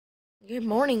Good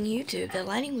morning, YouTube. The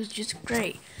lighting was just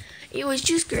great. It was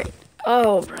just great.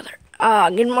 Oh, brother.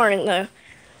 Good morning, though.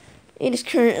 It is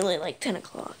currently like 10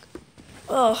 o'clock.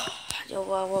 Oh, I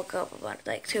woke up about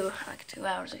like 2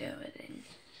 hours ago. And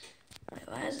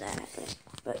why is that?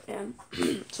 But,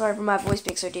 sorry for my voice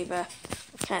being so deep. I'm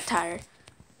kind of tired.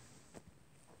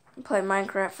 I played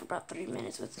Minecraft for about 3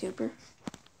 minutes with Cooper.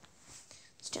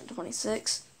 It's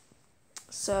 10:26.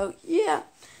 So, yeah.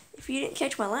 If you didn't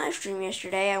catch my live stream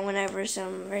yesterday, I went over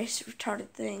some very retarded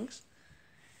things.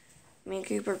 Me and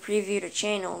Cooper previewed a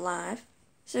channel live.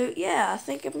 So, yeah, I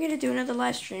think I'm going to do another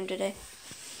live stream today.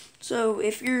 So,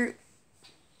 if you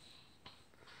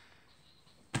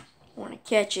want to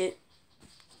catch it.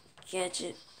 Yeah.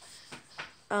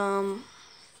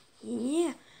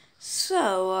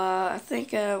 So, I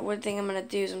think one thing I'm going to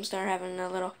do is I'm start having a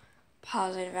little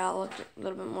positive outlook, a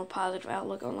little bit more positive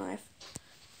outlook on life.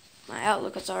 My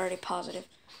outlook is already positive.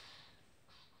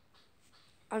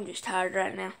 I'm just tired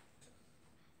right now.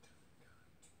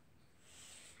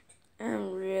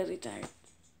 I'm really tired.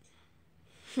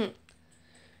 I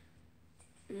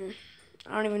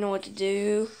don't even know what to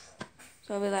do.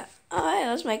 So I'll be like, oh, hey,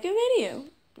 let's make a video.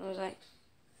 I was like,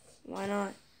 why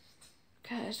not?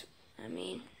 Because,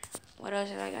 what else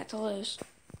have I got to lose?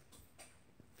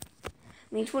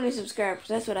 20 subscribers.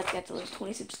 That's what I've got to lose,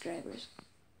 20 subscribers.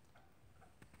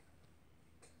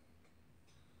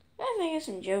 I think I have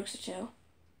some jokes to tell.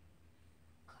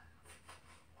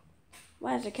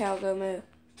 Why does the cow go moo?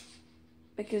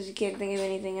 Because you can't think of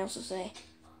anything else to say.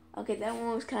 Okay, that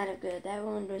one was kind of good. I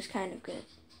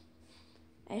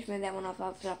just made that one off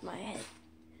the top of my head.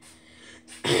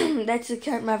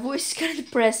 My voice is kind of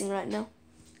depressing right now.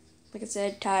 Like I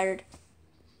said, tired.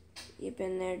 You've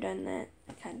been there, done that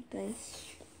kind of thing.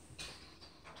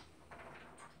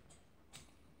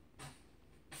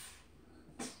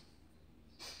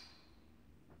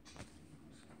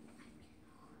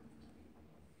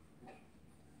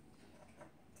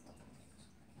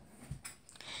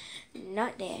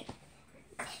 Not dead.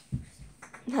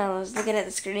 No, I was looking at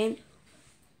the screen.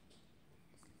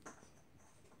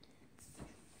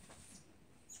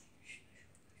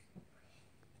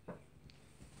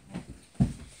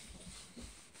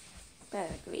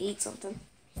 Better go eat something.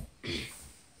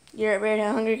 You're ready,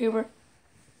 hungry, Cooper?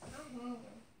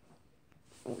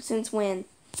 Since when?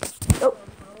 Oh.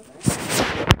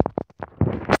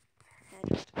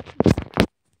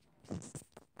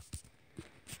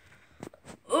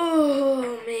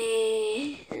 Oh,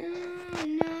 man. Oh,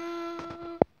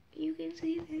 no. You can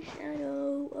see the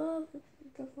shadow of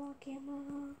the vlog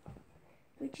camera,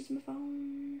 which is my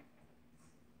phone.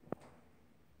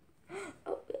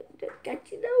 Oh,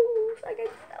 got your nose. I got your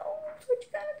nose. What you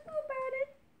gotta do about it?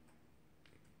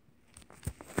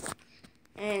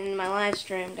 And my live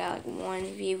stream got like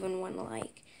 1 view and 1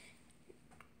 like.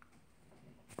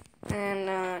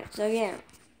 And, so yeah.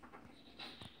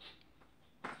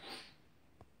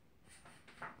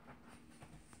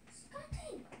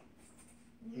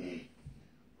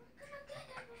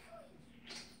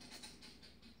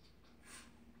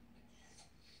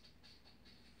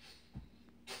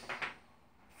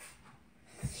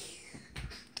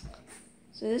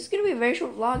 So this is going to be a very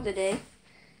short vlog today.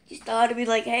 Just thought it'd be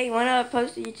like, hey, why not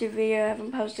post a YouTube video? I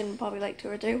haven't posted in probably like 2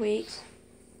 or 3 weeks.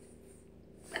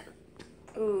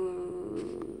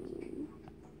 Ooh.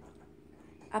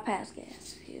 I passed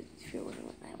gas, if you're wondering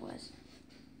what that was.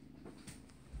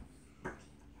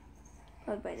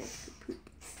 Followed by this poop.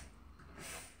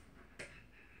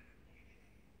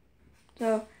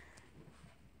 So,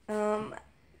 I'm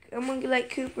gonna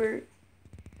let Cooper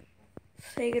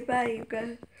say goodbye to you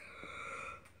guys.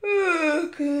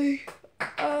 Okay.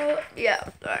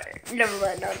 Yeah, alright. Never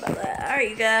mind about that.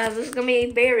 Alright, you guys, this is gonna be a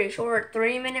very short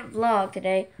 3-minute vlog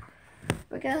today.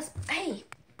 Because, hey,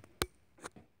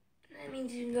 that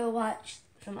means you can go watch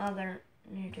some other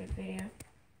YouTube video.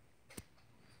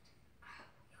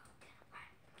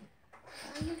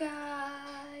 Oh, you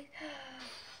guys.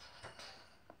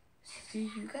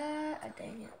 See you guys.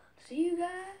 Dang it. See you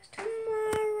guys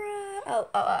tomorrow.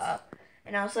 Oh.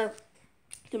 And also,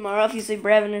 tomorrow, if you see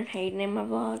Brevin and Hayden in my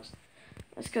vlogs,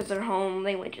 that's because they're home.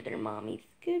 They went to their mommies.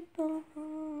 Goodbye.